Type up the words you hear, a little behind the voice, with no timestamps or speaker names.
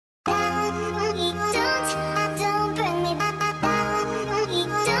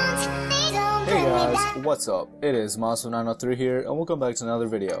What's up? It is Muaaz 903 here, and welcome back to another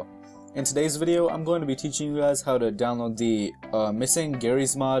video. In today's video, I'm going to be teaching you guys how to download the missing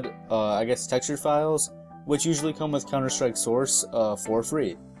Garry's Mod, texture files, which usually come with Counter-Strike Source for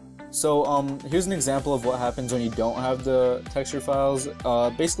free. So here's an example of what happens when you don't have the texture files.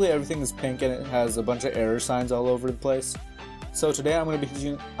 Basically everything is pink and it has a bunch of error signs all over the place. So today I'm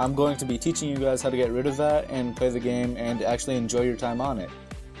going to be teaching you guys how to get rid of that and play the game and actually enjoy your time on it.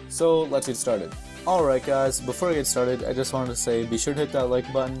 So let's get started. Alright guys, before I get started, I just wanted to say be sure to hit that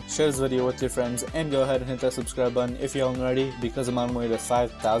like button, share this video with your friends, and go ahead and hit that subscribe button if you haven't already, because I'm on my way to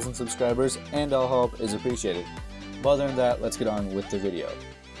 5,000 subscribers and all help is appreciated. But other than that, let's get on with the video.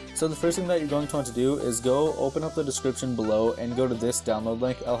 So the first thing that you're going to want to do is go open up the description below and go to this download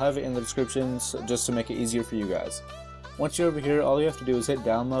link. I'll have it in the description just to make it easier for you guys. Once you're over here, all you have to do is hit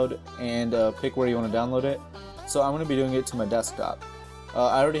download and pick where you want to download it. So I'm going to be doing it to my desktop.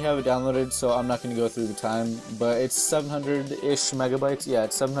 I already have it downloaded, so I'm not going to go through the time, but it's 700-ish megabytes. Yeah,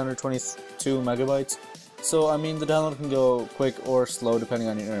 it's 722 megabytes. So I mean, the download can go quick or slow depending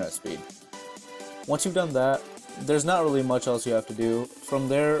on your internet speed. Once you've done that, there's not really much else you have to do. From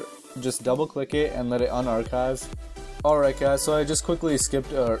there, just double click it and let it unarchive. Alright guys, so I just quickly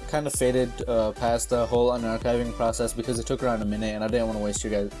skipped or kind of faded past the whole unarchiving process because it took around a minute and I didn't want to waste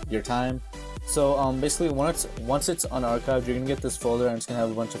your time. So basically once it's unarchived, you're going to get this folder and it's going to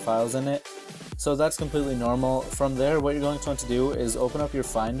have a bunch of files in it. So that's completely normal. From there, what you're going to want to do is open up your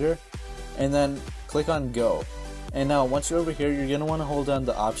Finder and then click on Go. And now once you're over here, you're going to want to hold down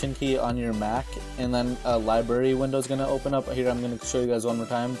the Option key on your Mac, and then a library window is going to open up. Here I'm going to show you guys one more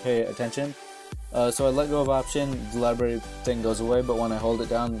time, pay attention. So I let go of Option, the library thing goes away, but when I hold it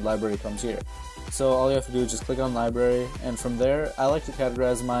down, the library comes here. So all you have to do is just click on library, and from there, I like to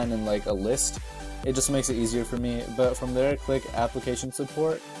categorize mine in like a list. It just makes it easier for me. But from there, click application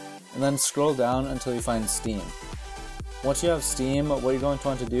support, and then scroll down until you find Steam. Once you have Steam, what you're going to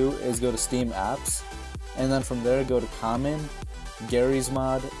want to do is go to Steam apps, and then from there go to common, Garry's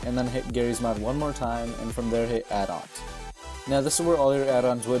Mod, and then hit Garry's Mod one more time, and from there hit add-ons. Now this is where all your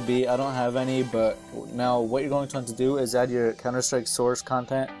add-ons would be. I don't have any, but now what you're going to want to do is add your Counter-Strike Source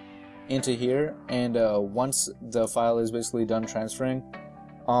content into here, and once the file is basically done transferring,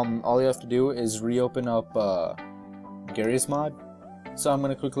 all you have to do is reopen up Garry's Mod. So I'm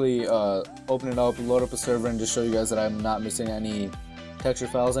going to quickly open it up, load up a server, and just show you guys that I'm not missing any texture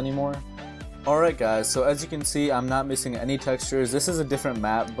files anymore. Alright guys, so as you can see, I'm not missing any textures. This is a different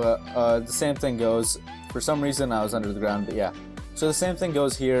map, but the same thing goes. For some reason I was under the ground, but yeah. So the same thing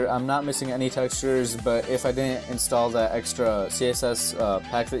goes here. I'm not missing any textures, but if I didn't install that extra CSS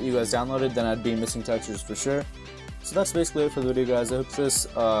pack that you guys downloaded, then I'd be missing textures for sure. So that's basically it for the video, guys. I hope this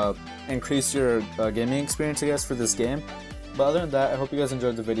increased your gaming experience, I guess, for this game. But other than that, I hope you guys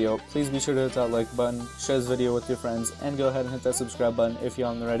enjoyed the video. Please be sure to hit that like button, share this video with your friends, and go ahead and hit that subscribe button if you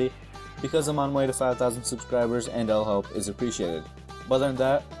haven't already, because I'm on my way to 5,000 subscribers and all help is appreciated. But other than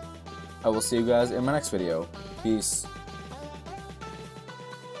that, I will see you guys in my next video. Peace.